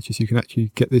in-app purchase, you can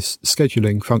actually get this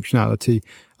scheduling functionality.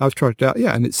 I've tried it out,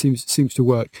 and it seems to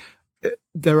work.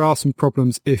 There are some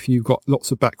problems if you've got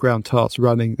lots of background tasks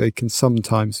running. They can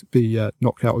sometimes be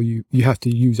knocked out, or you have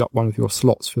to use up one of your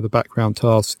slots for the background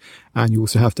tasks, and you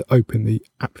also have to open the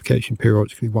application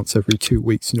periodically once every 2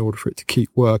 weeks in order for it to keep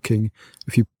working.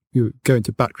 If you go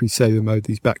into battery saver mode,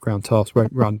 these background tasks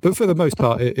won't run. But for the most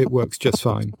part, it works just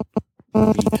fine.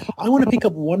 I want to pick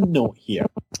up one note here,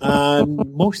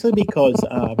 mostly because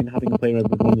I've been having a play around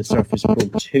with one of the Surface Pro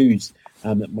 2s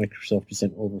that Microsoft has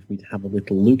sent over for me to have a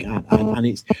little look at, and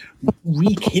it's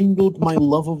rekindled my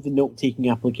love of the note-taking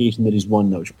application that is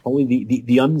OneNote. It's probably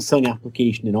the unsung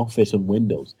application in Office on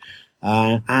Windows.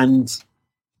 And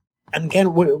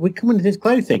again, we're coming to this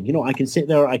cloud thing. I can sit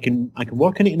there, I can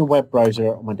work on it in a web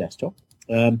browser on my desktop.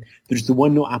 There's the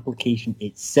OneNote application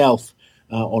itself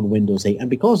on Windows 8. And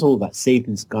because all of that's saved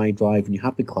in SkyDrive and you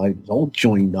have the cloud, it's all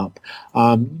joined up,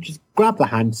 you just grab the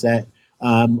handset,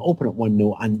 open up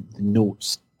OneNote, and the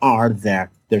notes are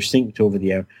there. They're synced over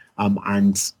the air,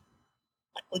 and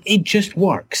it just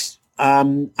works.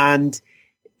 And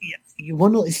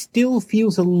OneNote, it still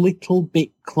feels a little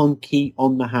bit clunky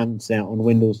on the handset on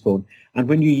Windows Phone. And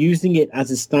when you're using it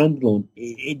as a standalone,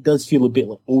 it does feel a bit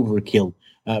like overkill.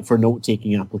 For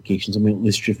note-taking applications.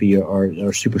 Listrophy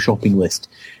or Super Shopping List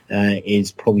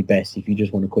is probably best if you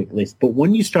just want a quick list. But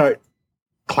when you start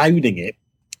clouding it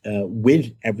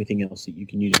with everything else that you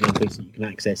can use in a place that you can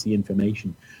access the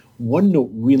information, OneNote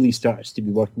really starts to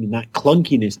be working, and that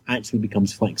clunkiness actually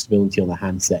becomes flexibility on the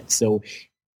handset. So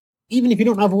even if you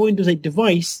don't have a Windows 8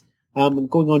 device,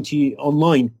 going on to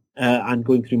online and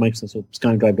going through Microsoft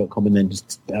SkyDrive.com and then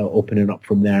just opening it up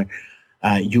from there,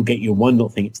 you'll get your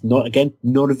OneNote thing. It's not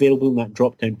available in that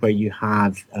drop-down where you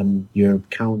have your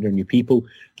calendar and your people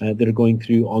that are going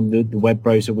through on the web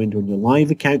browser window on your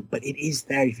live account, but it is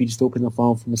there if you just open the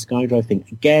file from the SkyDrive thing.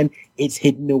 Again, it's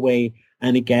hidden away,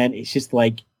 and again, it's just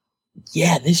like,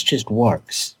 this just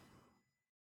works.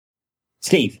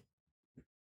 Steve?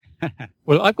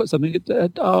 Well, I've got something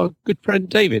that our good friend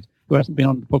David, who hasn't been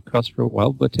on the podcast for a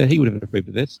while, but he would have approved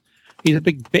of this. He's a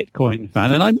big Bitcoin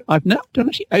fan, and I've now don't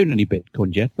actually own any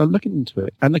Bitcoin yet, but I'm looking into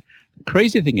it. And the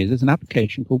crazy thing is, there's an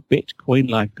application called Bitcoin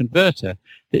Live Converter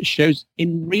that shows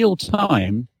in real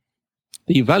time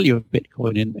the value of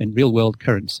Bitcoin in real world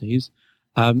currencies,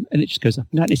 and it just goes up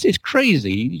and down. It's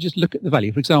crazy. You just look at the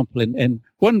value. For example, in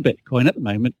one Bitcoin at the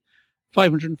moment,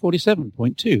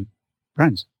 547.2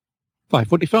 pounds,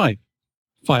 545,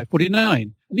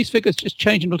 549. And these figures just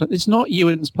change in all time. It's not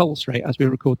Ewan's pulse rate as we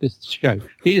record this show.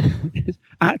 These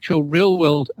actual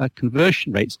real-world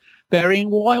conversion rates varying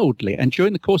wildly. And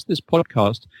during the course of this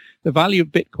podcast, the value of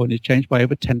Bitcoin has changed by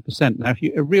over 10%. Now,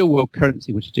 if a real-world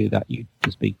currency were to do that, you'd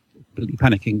just be completely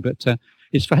panicking. But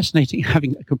it's fascinating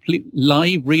having a complete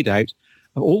live readout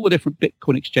of all the different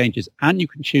Bitcoin exchanges, and you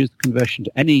can choose the conversion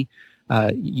to any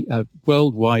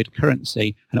worldwide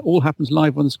currency, and it all happens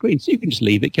live on the screen. So you can just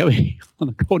leave it going on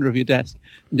the corner of your desk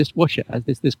and just watch it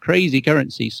as this crazy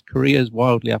currency careers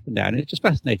wildly up and down. It's just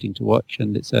fascinating to watch,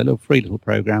 and it's a little free little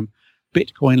program,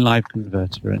 Bitcoin Live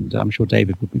Converter, and I'm sure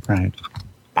David would be proud.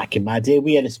 Back in my day,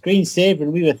 we had a screensaver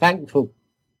and we were thankful.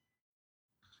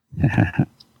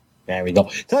 There we go.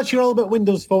 So that's your All About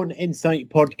Windows Phone Insight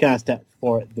podcast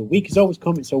for the week. As always,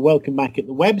 comments are welcome back at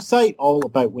the website,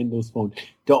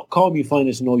 allaboutwindowsphone.com. You find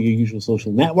us on all your usual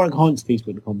social network haunts,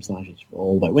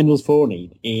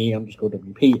 facebook.com/allaboutwindowsphone,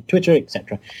 _WP, Twitter,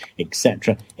 etc.,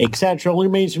 etc., etc. All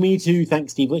remains for me to thank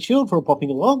Steve Litchfield for popping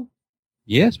along.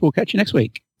 Yes, we'll catch you next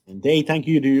week. Indeed. Thank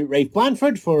you to Rafe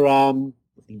Blanford for letting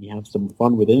me have some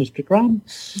fun with Instagram.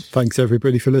 Thanks,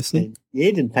 everybody, for listening.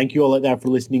 And thank you all out there for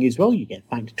listening as well. You get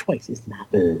thanked twice. Isn't that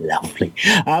lovely?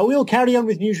 We'll carry on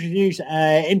with news, reviews,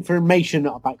 information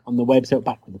back on the website,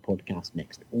 back with the podcast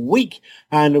next week.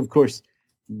 And, of course,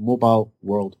 Mobile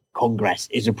World Congress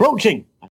is approaching.